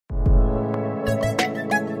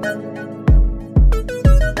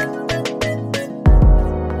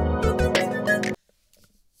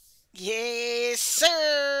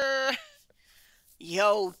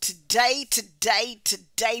Yo, today,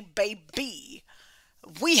 baby,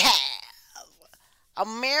 we have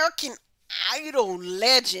American Idol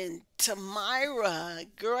legend Tamyra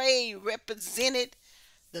Gray represented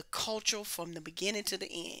the culture from the beginning to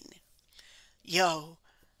the end. Yo,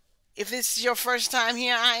 if it's your first time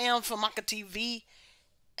here, I am Famaca TV,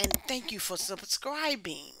 and thank you for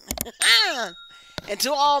subscribing. And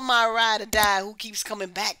to all my ride or die who keeps coming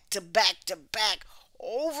back to back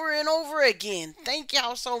over and over again, thank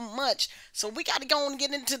y'all so much. So we got to go and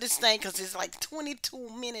get into this thing because it's like 22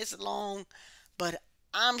 minutes long, but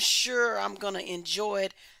I'm sure I'm going to enjoy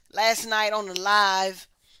it. Last night on the live,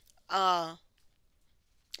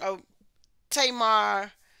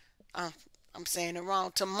 Tamar, I'm saying it wrong,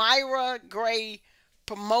 Tamyra Gray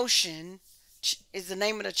Promotion is the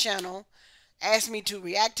name of the channel, asked me to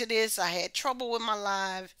react to this. I had trouble with my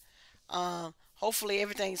live. Hopefully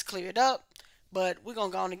everything's cleared up, but we're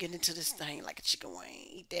going to go on and get into this thing like a chicken wing.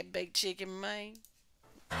 Eat that baked chicken, man.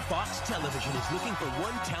 Fox Television is looking for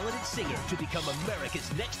one talented singer to become America's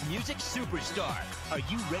next music superstar. Are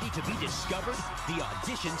you ready to be discovered? The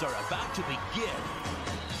auditions are about to begin.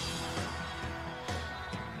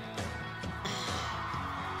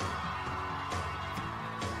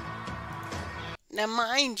 Now,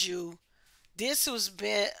 mind you, this was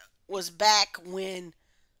back when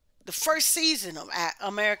the first season of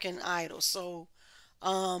American Idol. So,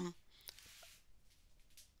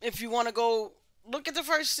 if you want to go look at the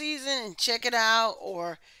first season and check it out,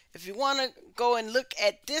 or if you want to go and look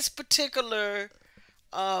at this particular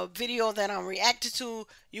video that I'm reacting to,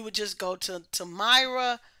 you would just go to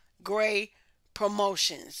Tamyra Gray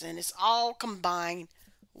Promotions, and it's all combined,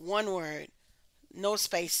 one word, no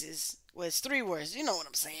spaces. Well, it's three words. You know what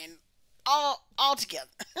I'm saying? All together.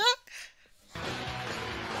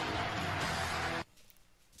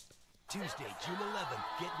 Tuesday, June 11th.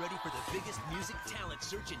 Get ready for the biggest music talent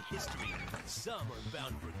search in history. Some are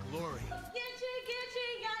bound for glory.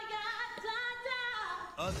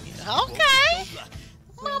 Others Okay.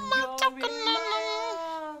 won't be so lucky.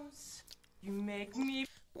 Mama You make me.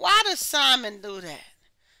 Why does Simon do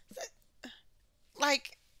that?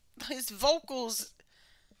 Like, his vocals,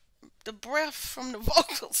 the breath from the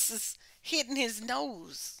vocals is hitting his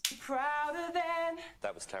nose. Prouder than.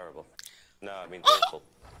 That was terrible. No, I mean awful.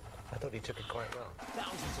 I thought he took it quite well.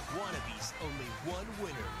 Thousands of wannabes, only one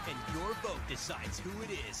winner, and your vote decides who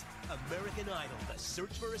it is. American Idol, the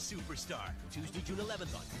search for a superstar. Tuesday, June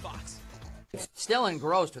 11th on Fox. Still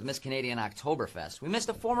engrossed with Miss Canadian Oktoberfest, we missed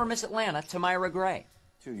a former Miss Atlanta, Tamyra Gray.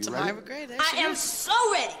 Tamyra Gray, there I she am is.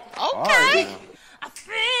 so ready. Okay. I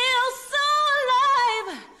feel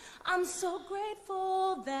so alive. I'm so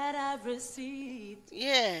grateful that I've received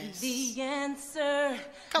Yes. the answer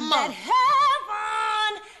Come that on.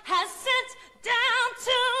 heaven has sent down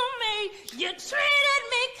to me. You treated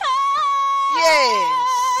me kind.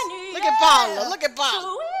 Yes. Look at Paula. Look at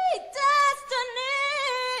Paula. Sweet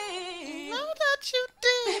destiny. Know that you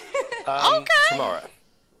did. Okay. Tomorrow,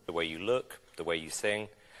 the way you look, the way you sing,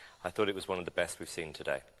 I thought it was one of the best we've seen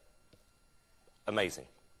today. Amazing.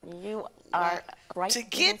 You are right. To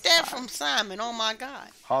get that from Simon, oh my God.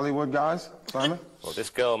 Hollywood guys, Simon? Well, this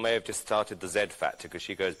girl may have just started the Z Factor because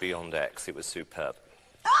she goes beyond X. It was superb.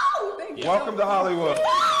 Oh, thank you. Welcome to Hollywood.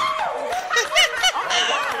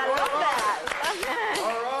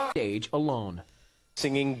 Stage alone.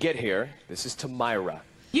 Singing Get Here, this is Tamyra.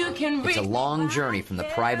 You can It's a long journey from the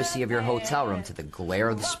privacy of your hotel room to the glare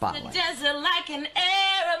of the the spotlight. desert like an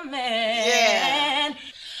Arab man. Yeah.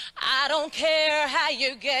 I don't care how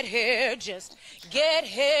you get here, just get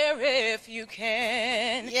here if you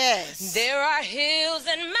can. Yes. There are hills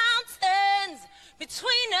and mountains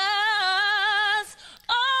between us,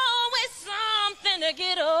 always something to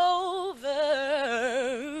get over.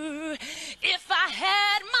 If I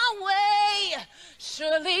had my way,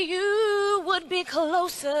 surely you would be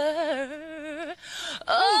closer. the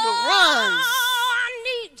runs. I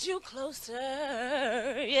need you closer,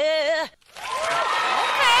 yeah.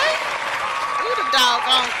 Okay. Do the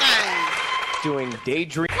doggone thing. Doing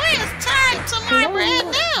Daydream. Where's time to my bread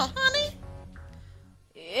now, honey?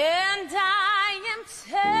 And I am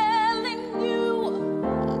telling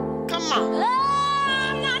you, Come on.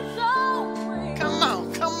 I'm not going. Come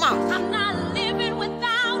on. Come on. I'm not living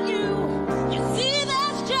without you. You see,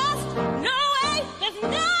 there's just no way. There's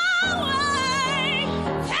no way.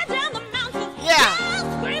 Tear down the mountains. Yeah.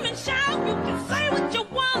 Yell, scream and shout. You can say what you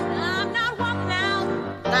want. I'm not walking out.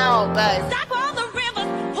 No, baby. Stop all the rivers.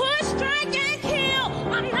 Push, strike, and kill.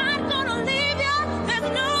 I'm not gonna leave you. There's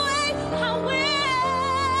no way I will.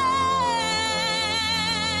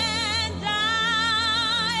 And I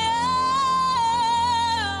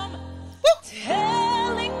am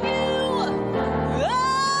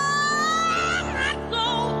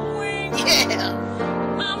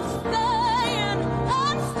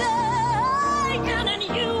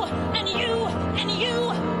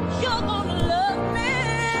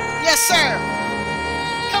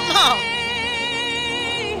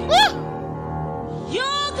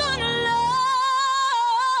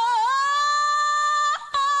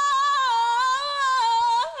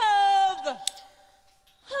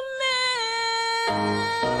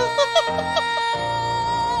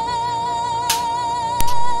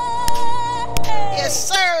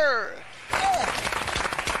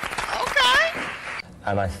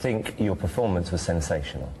And I think your performance was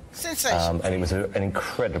sensational. Sensational. And it was an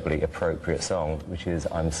incredibly appropriate song, which is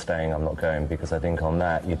I'm Staying, I'm Not Going, because I think on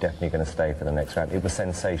that you're definitely going to stay for the next round. It was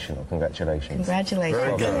sensational. Congratulations. Congratulations.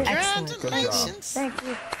 Very good. Excellent. Congratulations. Thank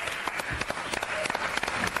you.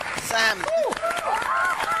 Simon.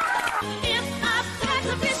 If I've got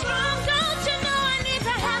to be strong, don't you know I need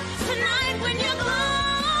to have tonight when you're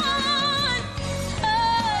gone?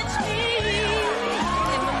 Touch me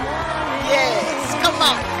in the morning. Yes, come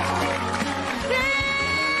on.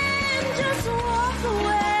 Then just walk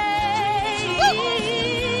away.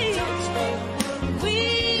 We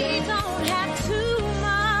don't have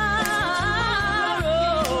tomorrow,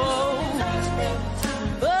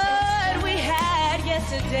 but we had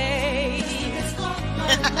yesterday.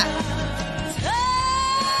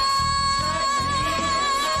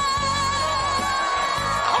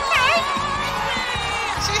 Okay.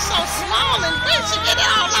 She's so small and big, she get it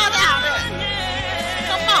all out there.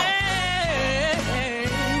 Come on.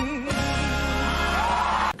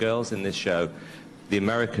 Girls in this show, the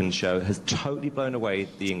American show has totally blown away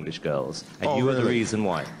the English girls, and Oh, you are the really? reason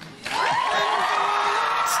why.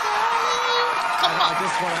 Come on.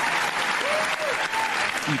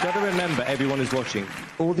 You've got to remember, everyone who's watching,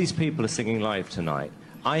 all these people are singing live tonight.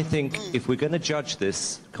 I think if we're going to judge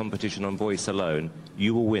this competition on voice alone,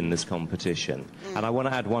 you will win this competition. And I want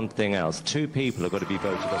to add one thing else. 2 people have got to be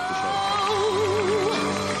voted off the show.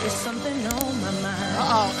 There's something on my mind.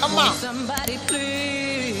 Uh-oh, come on. Somebody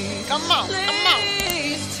please. Come on, come on.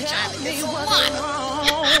 Please tell Johnny, me it's what's what? wrong.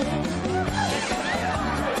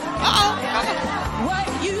 Uh-oh. What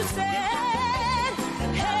you said.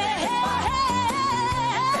 Hey, hey,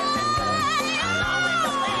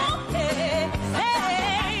 hey,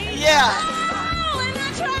 hey. Yeah. When I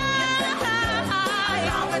try,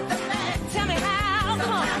 tell me how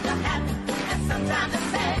come.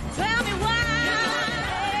 Tell me why.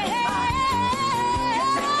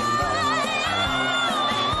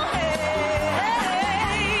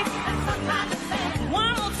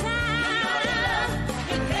 One more time.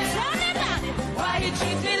 Tell me about it. Why you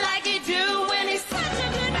treat me like you do when he's such a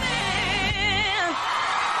good man.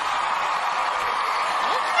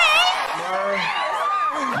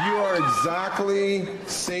 You are exactly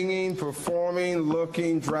singing, performing,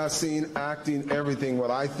 looking, dressing, acting, everything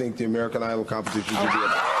what I think the American Idol competition should be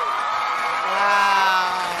about.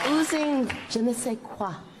 Wow. Oozing je ne sais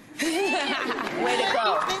quoi. Way to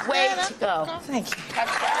go. Way to go. Thank you.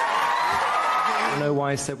 You know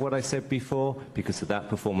why I said what I said before? Because of that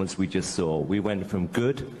performance we just saw. We went from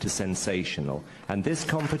good to sensational. And this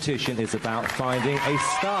competition is about finding a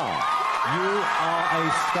star. You are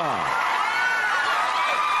a star.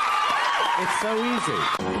 It's so easy.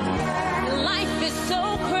 Life is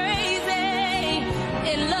so crazy,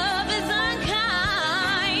 and love is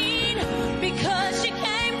unkind. Because she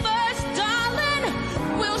came first, darling,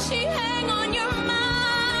 will she hang on your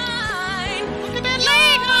mind? Look at that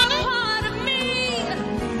leg, honey. Part of me,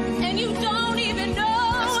 and you don't even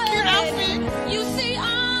know That's a cute it. outfit. You see,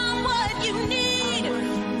 I'm what you need,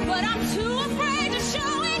 but I'm too afraid to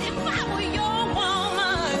show it. If I were your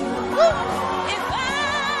woman, if I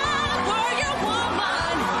were your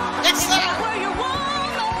woman, Yes, if I sir. were your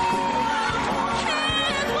woman,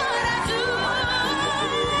 here's what I do.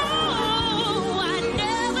 I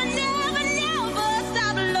never, never, never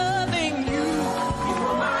stop loving you.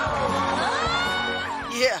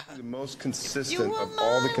 Yeah. The most consistent You were of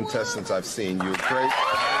all the my contestants I've seen. You're great.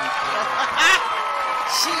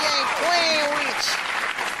 She ain't playing with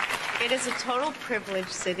you. It is a total privilege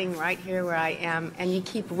sitting right here where I am, and you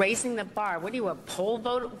keep raising the bar. What are you, a pole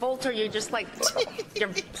vaulter? You're just like, you're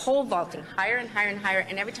pole vaulting higher and higher and higher,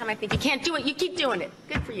 and every time I think you can't do it, you keep doing it.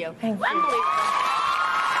 Good for you. Thank you. Unbelievable.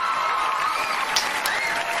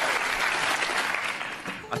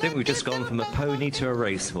 I think we've just gone from a pony to a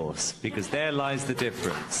racehorse, because there lies the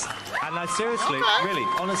difference. And I seriously, really,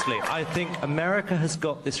 honestly, I think America has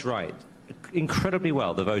got this right incredibly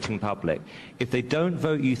well, the voting public. If they don't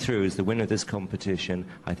vote you through as the winner of this competition,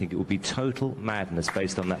 I think it would be total madness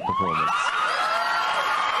based on that performance.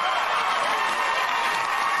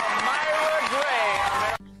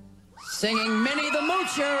 Singing Minnie the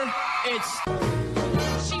Moocher, it's...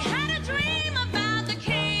 She had a dream about the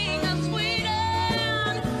king of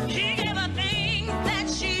Sweden. He gave her things that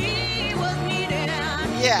she was needing.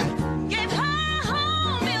 Yeah. Gave her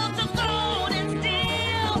home built of gold and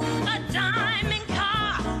steel, a diamond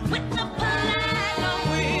car with the platinum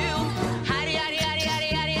wheel. Hidey, hidey, hidey, hidey,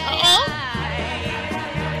 hidey, hidey.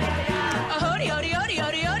 Hody, hody, hody,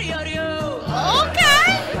 hody, hody, hody, ho. Okay.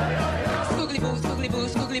 Spoogly boo, spoogly boo,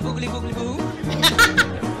 spoogly boogly boogly boo.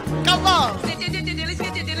 Come on. Let's get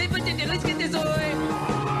this, let's get this, oy.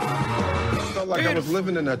 like I was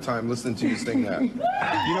living in that time listening to you sing that. You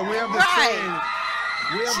know, we have this saying.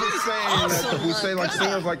 We have this saying that we say like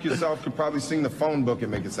singers like yourself could probably sing the phone book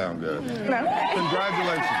and make it sound good.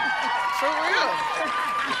 Congratulations. For real.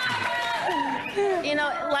 You know,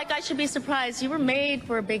 like I should be surprised. You were made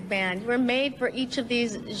for a big band. You were made for each of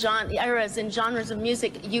these eras and genres of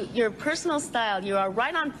music. Your personal style, you are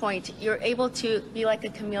right on point. You're able to be like a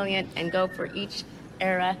chameleon and go for each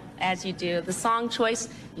era as you do. The song choice,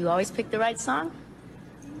 you always pick the right song.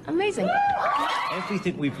 Amazing.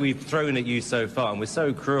 Everything we've thrown at you so far, and we're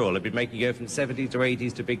so cruel, I've been making you go from 70s to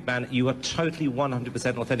 80s to big band. You are totally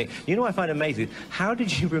 100% authentic. You know what I find amazing? How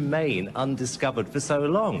did you remain undiscovered for so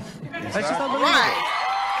long? That's just unbelievable. Right.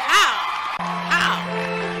 How?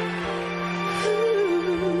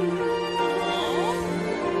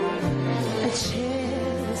 A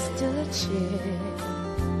chair is still a chair,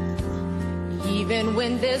 even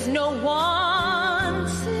when there's no one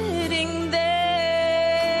sitting there.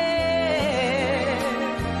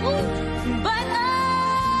 But a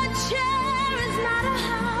chair is not a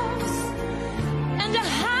house, and a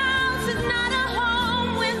house is not a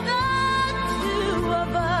home when the two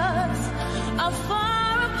of us are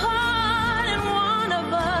far apart, and one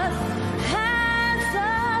of us has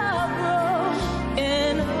a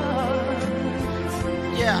broken heart.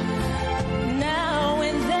 Yeah. Now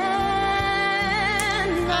and then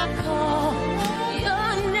I call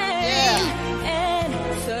your name, and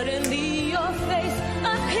suddenly your face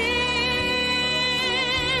appears,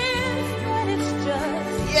 but it's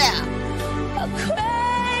just a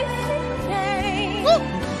crazy pain.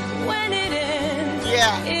 When it ends,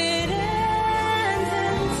 it ends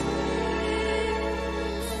in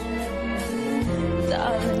tears.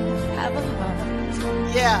 Darling, have a heart.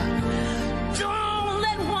 Yeah. Don't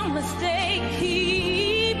let one mistake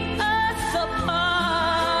keep us apart.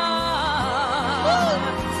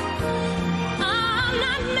 I'm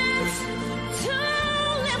not meant to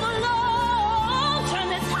live alone. Turn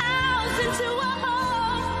this house into a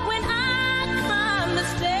home. When I climb the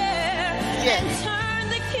stair and turn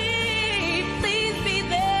the key, please be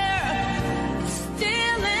there,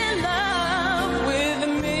 still in love with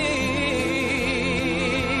me.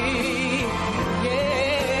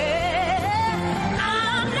 Yeah,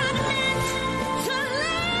 I'm not meant to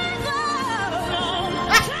live alone.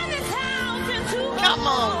 Turn this house into a Come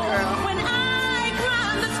on, girl. when I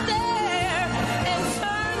climb the stair and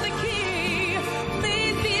turn the key,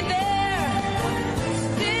 please be there,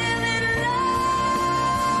 still in love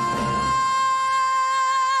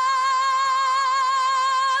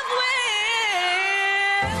with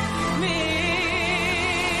me.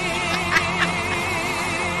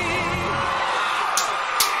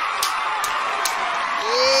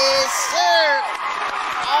 Yes, sir.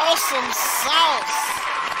 Awesome sauce.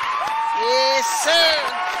 Yes, sir.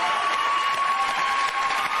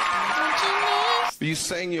 You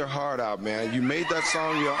sang your heart out, man. You made that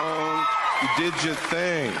song your own. You did your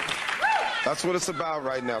thing. That's what it's about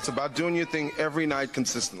right now. It's about doing your thing every night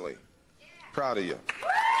consistently. Proud of you.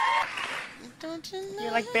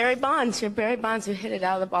 You're like Barry Bonds. You're Barry Bonds who hit it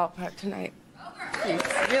out of the ballpark tonight. You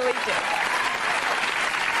really did.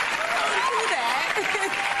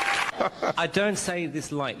 I don't say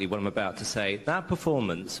this lightly, what I'm about to say. That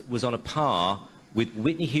performance was on a par with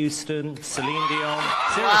Whitney Houston, Celine Dion.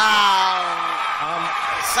 Seriously. Wow.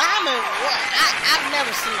 Simon, I've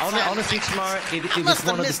never seen Simon. Honestly, Tamyra, it was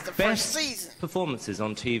one of the best performances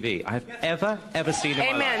on TV I have ever seen in my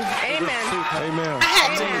life. Amen. It was Amen. super. Amen. I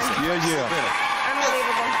had to. Yeah, yeah.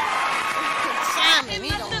 Simon,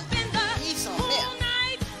 he's on there.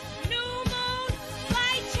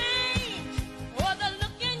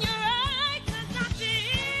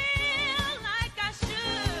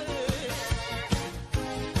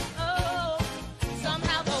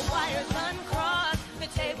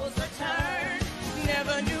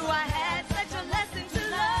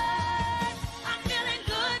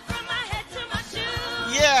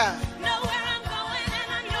 Yeah. Know where I'm going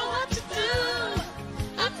and I know what to do.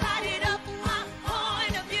 I tied it up my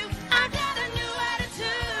point of view. I got a new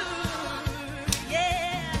attitude.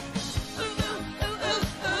 Yeah. Ooh, ooh, ooh,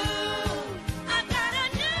 ooh, ooh. I got a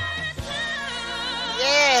new attitude.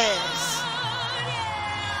 Yes.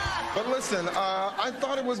 But listen, I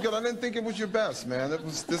thought it was good. I didn't think it was your best, man.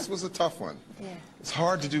 This was a tough one. Yeah. It's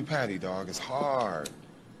hard to do Patty, dog. It's hard.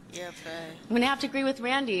 Yeah, Patty. I'm gonna have to agree with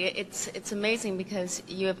Randy. It's amazing because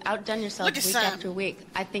you have outdone yourself Look at week Simon. after week.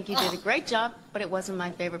 I think you did a great job, but it wasn't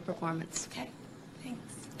my favorite performance. Okay,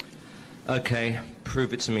 thanks. Okay,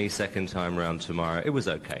 prove it to me second time round tomorrow. It was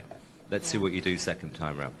okay. Let's see what you do second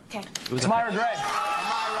time round. Okay. It was Tamyragray.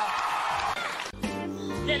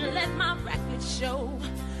 Then let my record show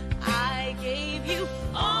I gave gave you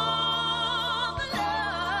all the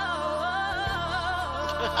love.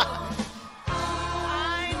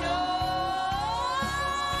 I know.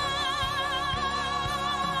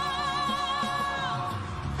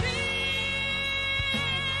 Feel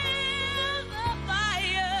the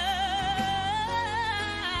fire.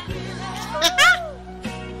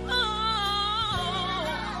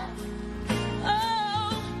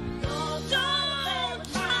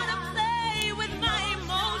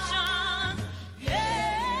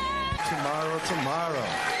 Tamyra.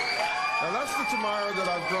 Now that's the Tamyra that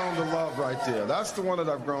I've grown to love right there. That's the one that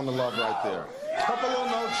I've grown to love right there. Couple little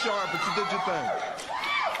notes short, but you did your thing.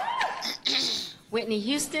 Whitney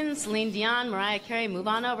Houston, Celine Dion, Mariah Carey, move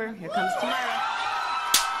on over. Here comes Tamyra.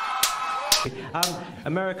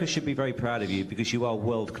 America should be very proud of you because you are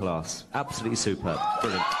world class. Absolutely superb.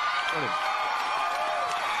 Brilliant. Brilliant.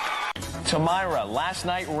 Tamyra, last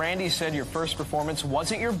night Randy said your first performance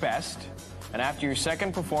wasn't your best. And after your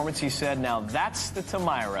second performance, he said, now that's the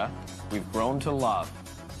Tamyra we've grown to love.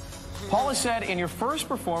 Paula said, in your first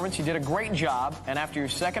performance, you did a great job. And after your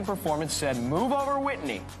second performance, said, move over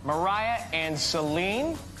Whitney, Mariah, and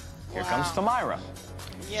Celine. Here comes Tamyra.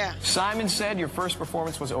 Yeah. Simon said your first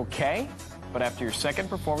performance was okay. But after your second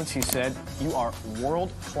performance, he said, you are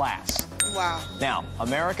world class. Wow. Now,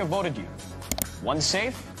 America voted you. One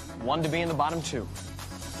safe, one to be in the bottom two.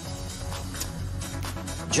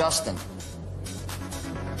 Justin,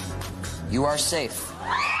 you are safe.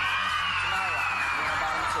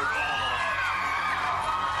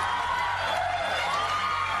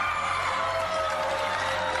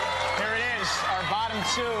 Here it is, our bottom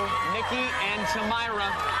two, Nikki and Tamyra.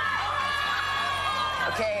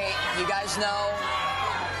 Okay, you guys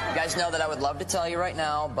know that I would love to tell you right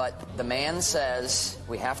now, but the man says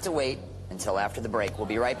we have to wait until after the break. We'll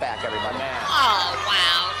be right back, everybody. Oh,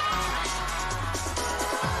 wow.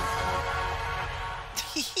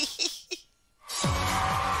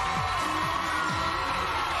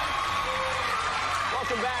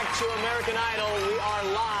 Welcome back to American Idol. We are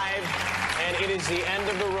live, and it is the end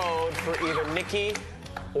of the road for either Nikki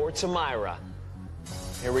or Tamyra.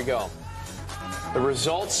 Here we go. The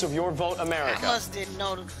results of your vote, America. I must didn't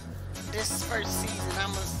know this first season. I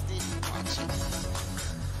must didn't watch it.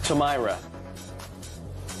 Tamyra,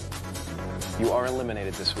 you are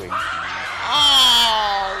eliminated this week.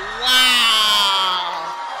 Oh,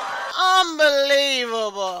 wow.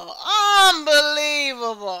 Unbelievable.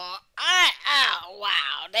 Unbelievable. Wow.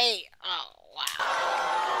 Wow.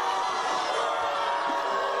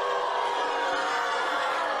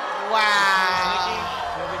 Wow. Nikki,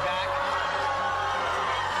 you'll be back.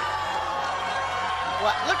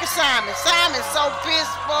 What? Look at Simon. Simon's so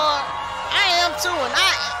pissed, boy. I am too, and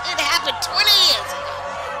it happened 20 years ago.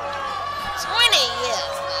 20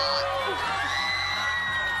 years, Lord.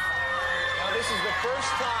 Now, this is the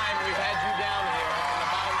first time we've had you down here in the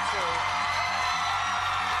bottom two.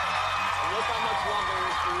 And look how much love there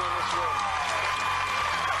is for you in this room.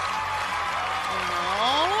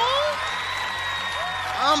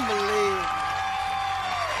 Unbelievable.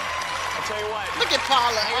 I'll tell you what. Look at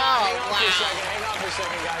Paula. Hang on for a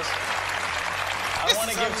second, guys. I want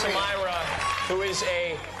to give Tamyra, who is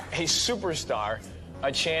a superstar,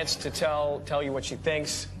 a chance to tell you what she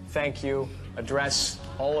thinks, thank you, address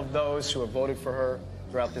all of those who have voted for her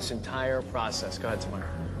throughout this entire process. Go ahead,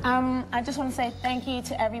 Tamyra. I just want to say thank you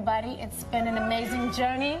to everybody. It's been an amazing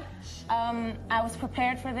journey. I was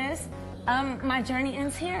prepared for this. My journey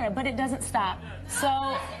ends here, but it doesn't stop. So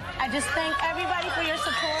I just thank everybody for your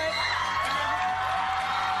support.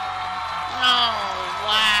 Oh,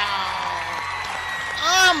 wow.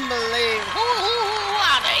 Unbelievable. Who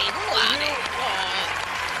are they? Who are they?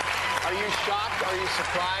 Are you shocked? Are you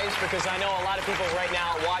surprised? Because I know a lot of people right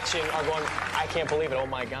now watching are going, I can't believe it. Oh,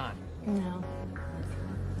 my God.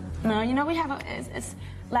 No, you know, we have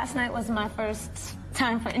last night was my first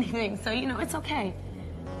time for anything, so, you know, it's okay.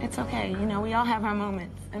 It's okay. You know, we all have our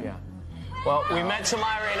moments. Yeah. Well, we met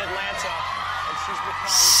Tamyra in Atlanta, and she's become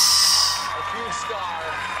a huge star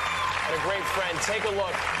and a great friend. Take a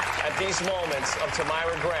look at these moments of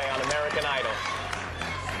Tamyra Gray on American Idol.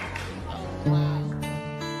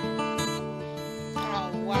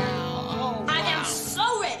 Oh, wow. I am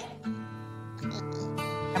so ready.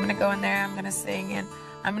 I'm going to go in there, I'm going to sing, and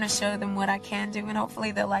I'm going to show them what I can do, and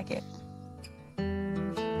hopefully they'll like it.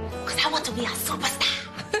 Because I want to be a superstar.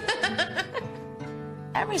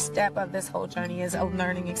 Every step of this whole journey is a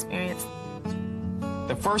learning experience.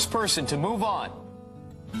 The first person to move on,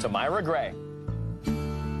 Tamyra Gray.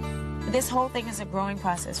 This whole thing is a growing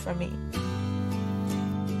process for me.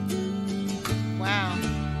 Wow.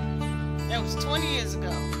 That was 20 years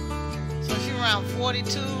ago. So she's around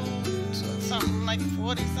 42, something, like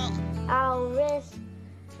 40 something. I'll risk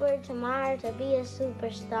for tomorrow to be a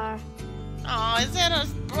superstar. Oh, is that a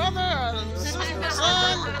brother or son?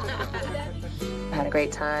 I had a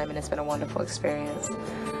great time, and it's been a wonderful experience,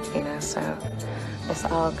 you know, so it's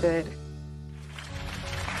all good.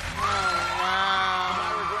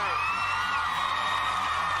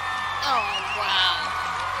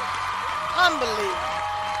 Unbelievable.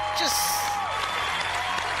 Just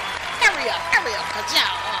hurry up, cause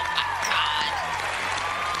y'all, oh my God.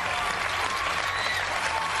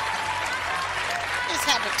 This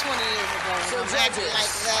happened 20 years ago. So I'm acting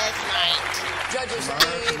like last night. Judges,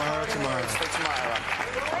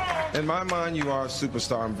 Tamyra. In my mind, you are a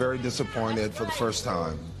superstar. I'm very disappointed for the first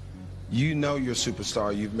time. You know you're a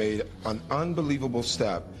superstar. You've made an unbelievable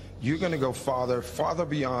step. You're going to go farther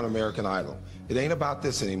beyond American Idol. It ain't about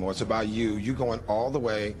this anymore. It's about you. You're going all the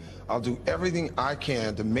way. I'll do everything I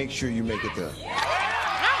can to make sure you make it there. Oh, okay.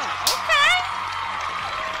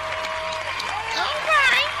 All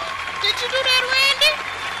right. Did you do that, Randy?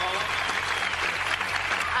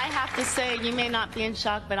 I have to say, you may not be in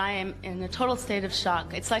shock, but I am in a total state of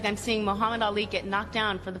shock. It's like I'm seeing Muhammad Ali get knocked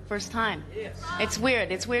down for the first time. Yes. It's weird.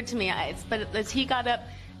 It's weird to me. But as he got up,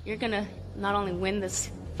 you're going to not only win this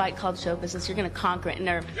fight called show business, you're going to conquer it. And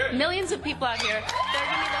there are millions of people out here. They're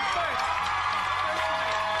going to be the first.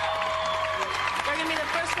 They're going to be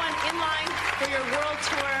the first one in line for your world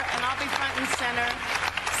tour, and I'll be front and center.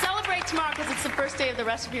 Celebrate tomorrow because it's the first day of the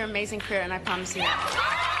rest of your amazing career, and I promise you that.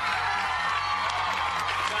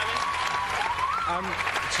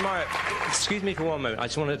 Tamyra, excuse me for one moment. I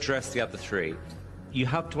just want to address the other three. You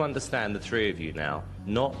have to understand, the three of you now,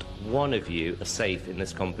 not one of you are safe in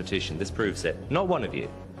this competition. This proves it. Not one of you.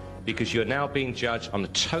 Because you're now being judged on a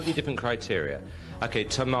totally different criteria. Okay,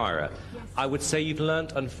 Tamyra, I would say you've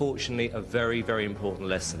learnt, unfortunately, a very, very important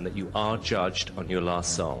lesson, that you are judged on your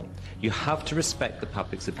last song. You have to respect the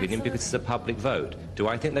public's opinion because it's a public vote. Do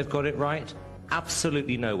I think they've got it right?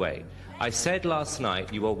 Absolutely no way. I said last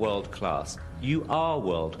night you are world class. You are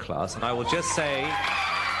world class, and I will just say...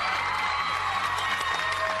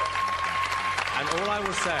 And all I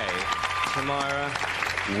will say, Tamyra,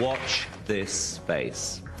 watch this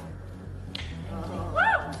space.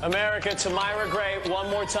 America, tamyragray, one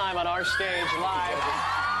more time on our stage live.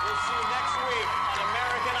 We'll see you next week on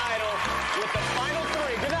American Idol with the final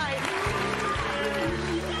three. Good night.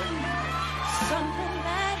 Something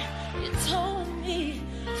that you told me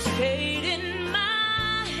stayed in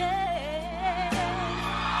my head.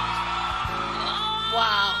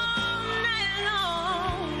 Wow. All night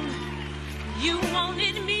long, you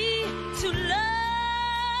wanted me to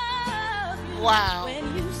love you. Wow.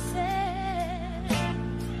 When you said,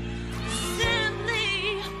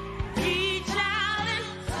 simply reach out and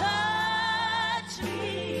touch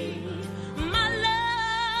me. My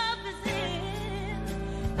love is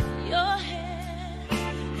in your hand.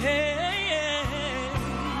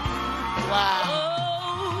 Wow.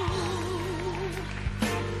 Oh,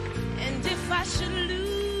 and if I should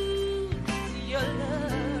lose your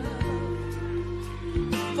love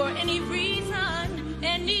for any reason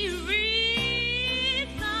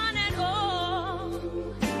at all,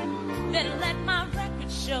 then let my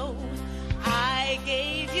record show I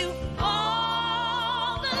gave you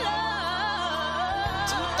all the love.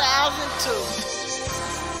 2002.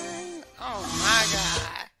 Oh my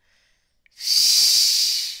God.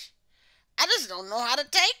 Shh. I just don't know how to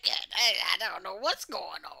take it. I don't know what's going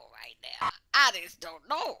on right now. I just don't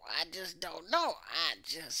know. I just don't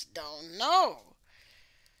know.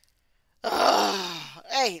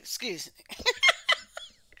 Hey, excuse me.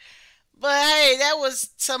 But hey, that was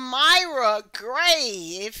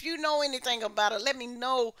tamyragray. If you know anything about it, let me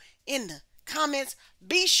know in the comments.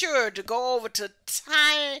 Be sure to go over to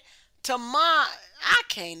I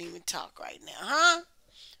can't even talk right now, huh?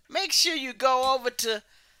 Make sure you go over to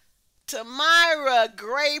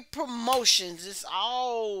tamyragray Promotions. It's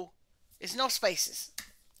no spaces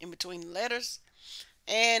in between the letters.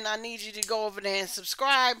 And I need you to go over there and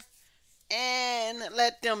subscribe and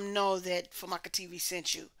let them know that Famaca TV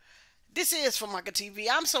sent you. This is Famaca TV.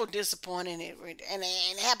 I'm so disappointed in it, and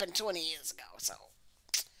it happened 20 years ago. So,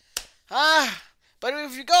 but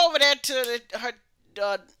if you go over there to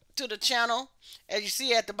the channel, as you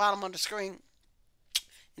see at the bottom of the screen,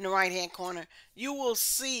 in the right hand corner, you will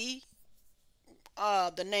see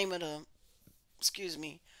the name of the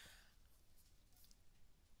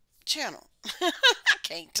channel. I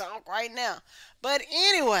can't talk right now, but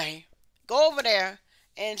anyway, go over there,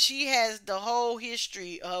 and she has the whole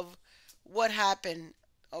history of what happened.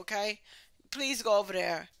 Okay, please go over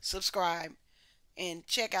there, subscribe, and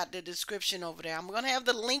check out the description over there. I'm going to have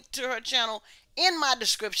the link to her channel in my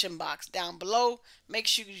description box down below. Make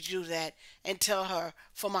sure you do that and tell her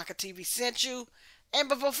Famaca TV sent you. And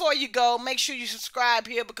but before you go, make sure you subscribe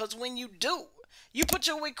here, because when you do, you put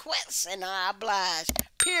your requests and I oblige.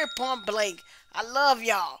 Period, point blank. I love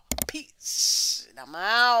y'all. Peace. And I'm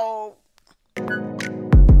out.